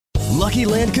Lucky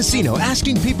Land Casino,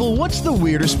 asking people, what's the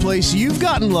weirdest place you've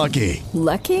gotten lucky?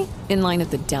 Lucky? In line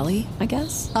at the deli, I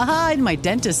guess? Aha, in my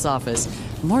dentist's office.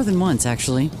 More than once,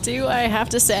 actually. Do I have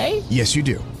to say? Yes, you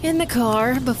do. In the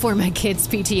car before my kids'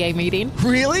 PTA meeting.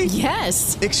 Really?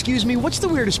 Yes. Excuse me, what's the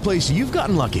weirdest place you've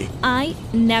gotten lucky? I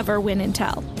never win and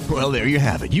tell. Well, there you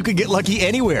have it. You can get lucky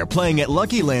anywhere, playing at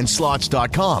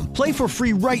LuckyLandSlots.com. Play for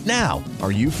free right now.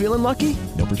 Are you feeling lucky?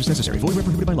 No purchase necessary. Void where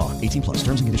prohibited by law. 18 plus.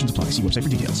 Terms and conditions apply. See website for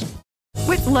details.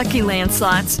 With Lucky Land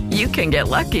Slots, you can get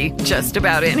lucky just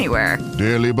about anywhere.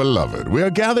 Dearly beloved, we are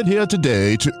gathered here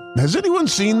today to... Has anyone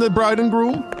seen the bride and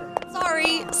groom?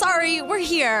 Sorry, we're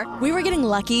here. We were getting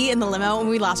lucky in the limo and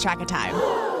we lost track of time.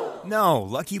 No,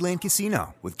 Lucky Land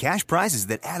Casino, with cash prizes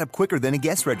that add up quicker than a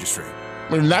guest registry.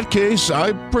 In that case,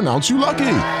 I pronounce you lucky.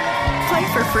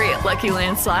 Play for free at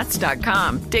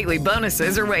LuckyLandSlots.com. Daily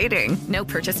bonuses are waiting. No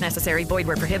purchase necessary. Void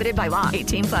where prohibited by law.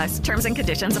 18 plus. Terms and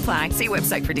conditions apply. See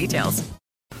website for details.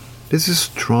 This is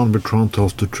Tron, but Tron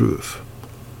tells the truth.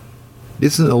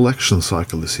 It's an election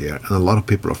cycle this year, and a lot of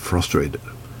people are frustrated.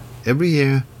 Every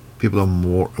year, people are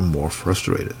more and more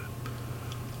frustrated.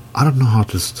 I don't know how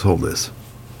to solve this,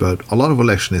 but a lot of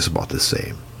election is about the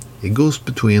same. It goes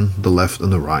between the left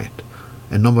and the right,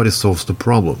 and nobody solves the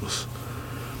problems.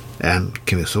 And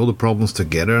can we solve the problems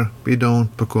together? We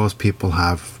don't, because people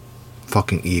have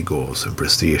fucking egos and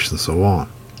prestige and so on.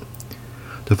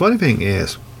 The funny thing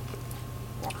is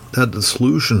that the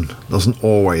solution doesn't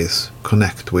always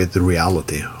connect with the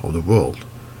reality of the world.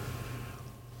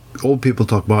 All people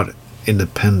talk about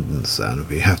independence, and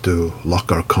we have to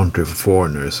lock our country for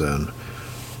foreigners, and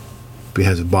we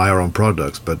have to buy our own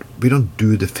products, but we don't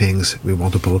do the things we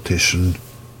want a politician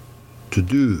to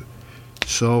do.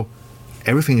 So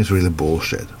everything is really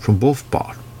bullshit from both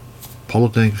parts,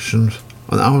 politicians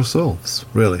and ourselves,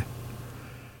 really.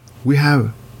 We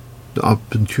have the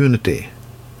opportunity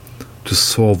to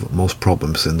solve most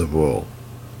problems in the world,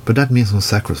 but that means some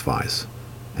sacrifice,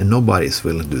 and nobody is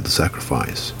willing to do the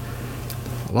sacrifice.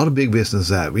 A lot of big business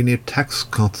that we need tax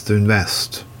cuts to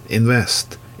invest.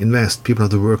 People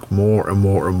have to work more and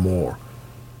more and more.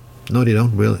 No, they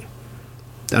don't really.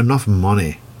 There's enough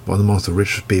money for the most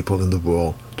richest people in the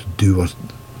world to do what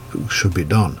should be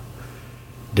done.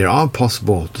 There are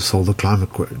possible to solve the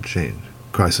climate change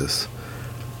crisis.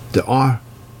 There are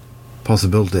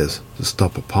possibilities to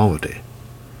stop poverty.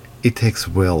 It takes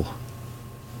will,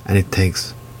 and it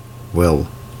takes will,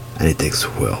 and it takes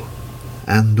will.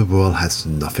 And the world has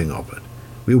nothing of it.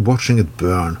 We're watching it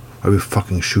burn, where we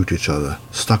fucking shoot each other,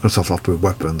 stock ourselves up with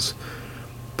weapons,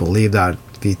 believe that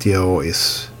VTO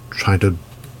is trying to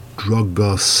drug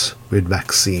us with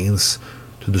vaccines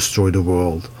to destroy the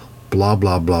world, blah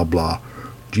blah blah blah.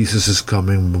 Jesus is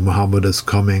coming, Muhammad is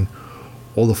coming,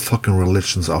 all the fucking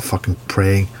religions are fucking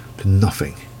praying to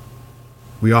nothing.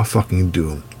 We are fucking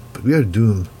doomed, but we are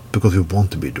doomed because we want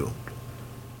to be doomed.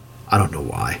 I don't know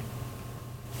why.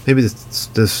 Maybe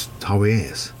this how it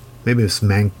is. Maybe this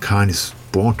mankind is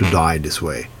born to die this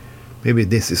way. Maybe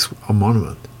this is a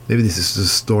monument. Maybe this is the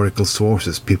historical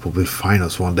sources. People will find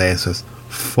us one day and says,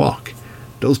 fuck,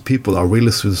 those people are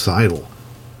really suicidal.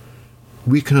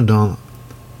 We could have done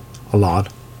a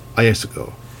lot years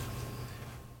ago.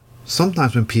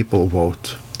 Sometimes when people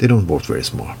vote, they don't vote very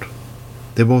smart.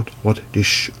 They vote what they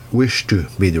wish to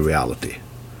be the reality.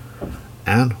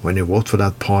 And when they vote for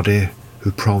that party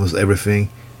who promised everything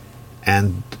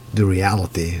and the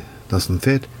reality doesn't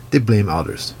fit, they blame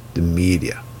others. The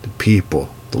media, the people,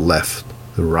 the left,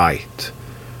 the right,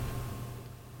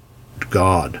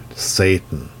 God,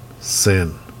 Satan,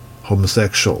 sin,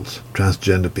 homosexuals,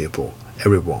 transgender people,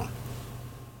 everyone.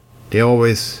 They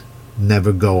always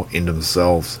never go in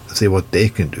themselves and say what they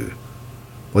can do,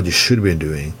 what they should be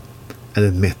doing, and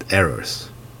admit errors.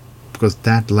 Because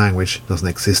that language doesn't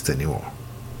exist anymore.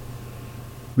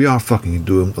 We are fucking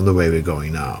doomed on the way we're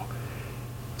going now.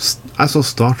 I saw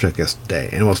Star Trek yesterday,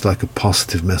 and it was like a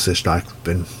positive message, like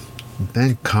when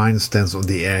mankind stands on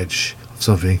the edge of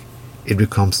something, it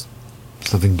becomes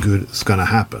something good is gonna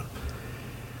happen.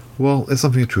 Well, there's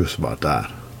something truth about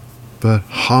that. But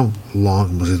how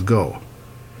long must it go?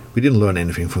 We didn't learn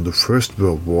anything from the First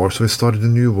World War, so we started a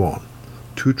new one.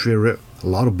 A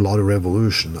lot of bloody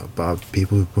revolution about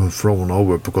people who were thrown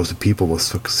over because the people were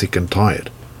sick and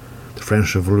tired. The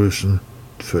French Revolution,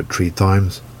 3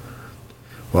 times.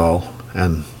 Well,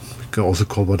 and we can also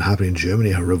call what happened in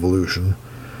Germany a revolution.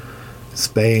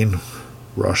 Spain,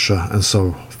 Russia, and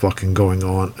so fucking going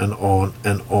on and on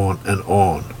and on and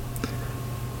on.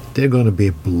 There's going to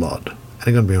be blood.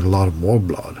 And there's going to be a lot more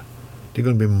blood. There's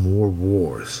going to be more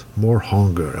wars, more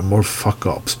hunger, and more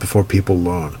fuck-ups before people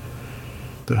learn.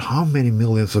 But how many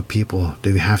millions of people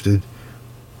do we have to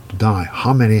to die,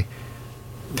 how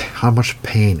much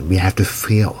pain we have to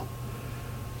feel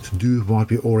to do what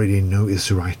we already know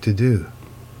is right to do.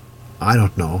 I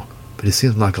don't know, but it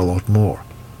seems like a lot more.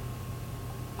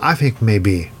 I think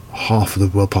maybe half of the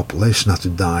world population has to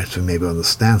die to maybe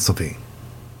understand something.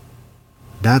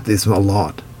 That is a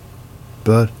lot,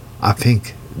 but I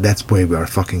think that's where we are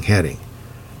fucking heading,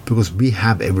 because we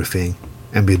have everything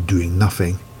and we're doing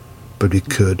nothing, but we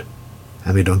could,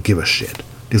 and we don't give a shit.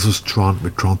 This was Tron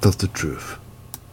with Tron Tells the Truth.